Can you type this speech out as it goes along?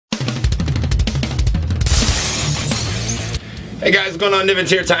Hey guys, what's going on? Nivens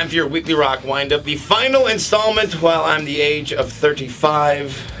here. Time for your weekly rock wind-up. The final installment while I'm the age of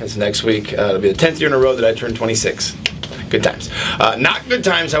 35. That's next week. It'll be the 10th year in a row that I turned 26. Good times. Not good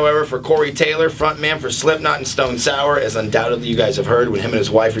times, however, for Corey Taylor, frontman for Slipknot and Stone Sour, as undoubtedly you guys have heard. When him and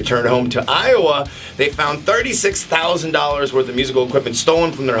his wife returned home to Iowa, they found $36,000 worth of musical equipment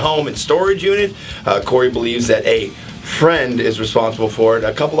stolen from their home and storage unit. Corey believes that a friend is responsible for it.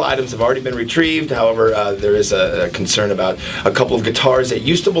 A couple of items have already been retrieved. However, there is a concern about a couple of guitars that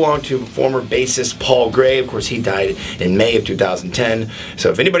used to belong to former bassist Paul Gray. Of course, he died in May of 2010. So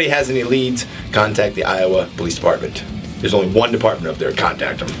if anybody has any leads, contact the Iowa Police Department. There's only one department up there.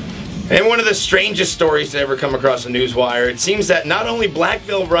 Contact them. And one of the strangest stories to ever come across the newswire, it seems that not only Black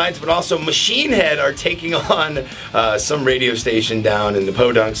Veil Brides, but also Machine Head are taking on some radio station down in the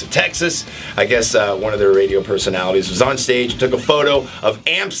podunks of Texas. I guess one of their radio personalities was on stage and took a photo of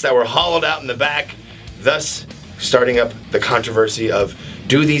amps that were hollowed out in the back, thus starting up the controversy of,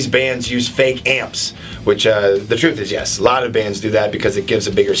 do these bands use fake amps? Which, the truth is, yes, a lot of bands do that because it gives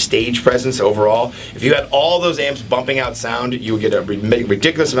a bigger stage presence overall. If you had all those amps bumping out sound, you would get a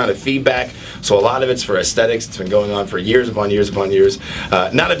ridiculous amount of feedback. So a lot of it's for aesthetics. It's been going on for years upon years upon years.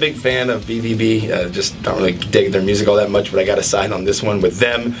 Not a big fan of BVB. Just don't really dig their music all that much, but I got to side on this one with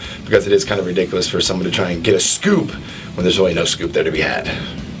them because it is kind of ridiculous for someone to try and get a scoop when there's really no scoop there to be had.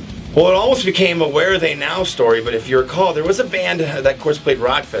 Well, it almost became a Where Are They Now story, but if you recall, there was a band that, of course, played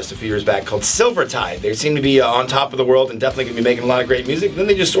Rockfest a few years back called Silvertide. They seemed to be on top of the world and definitely going to be making a lot of great music. Then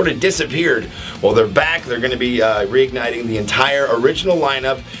they just sort of disappeared. Well, they're back. They're going to be reigniting the entire original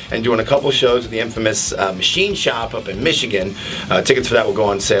lineup and doing a couple shows at the infamous Machine Shop up in Michigan. Tickets for that will go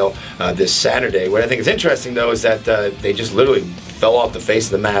on sale this Saturday. What I think is interesting, though, is that they just literally fell off the face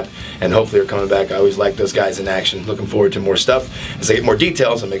of the map, and hopefully they're coming back. I always like those guys in action. Looking forward to more stuff. As I get more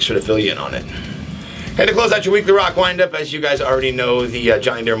details, I'll make sure to fill you in on it. And to close out your weekly rock wind-up, as you guys already know, the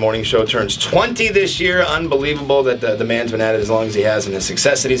Johnny Dare Morning Show turns 20 this year. Unbelievable that the man's been at it as long as he has and the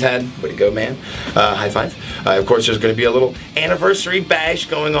success that he's had. Way to go, man. High five. Of course, there's going to be a little anniversary bash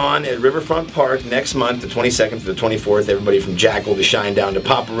going on at Riverfront Park next month, the 22nd to the 24th. Everybody from Jackal to Shine down to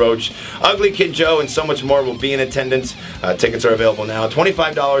Papa Roach, Ugly Kid Joe, and so much more will be in attendance. Tickets are available now.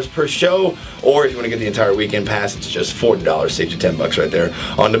 $25 per show, or if you want to get the entire weekend pass, it's just $40. Saves you $10 right there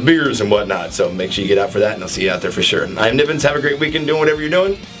on the beers and whatnot. So make sure you get out for that, and I'll see you out there for sure. I'm Nivens. Have a great weekend doing whatever you're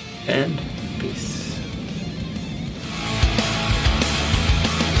doing, and peace.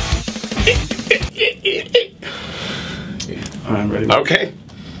 All right, I'm ready. Okay.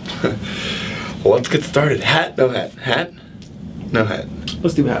 Well, let's get started. Hat, no hat. Hat, no hat.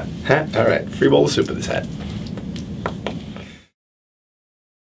 Let's do hat. Hat? All right. Free bowl of soup with this hat.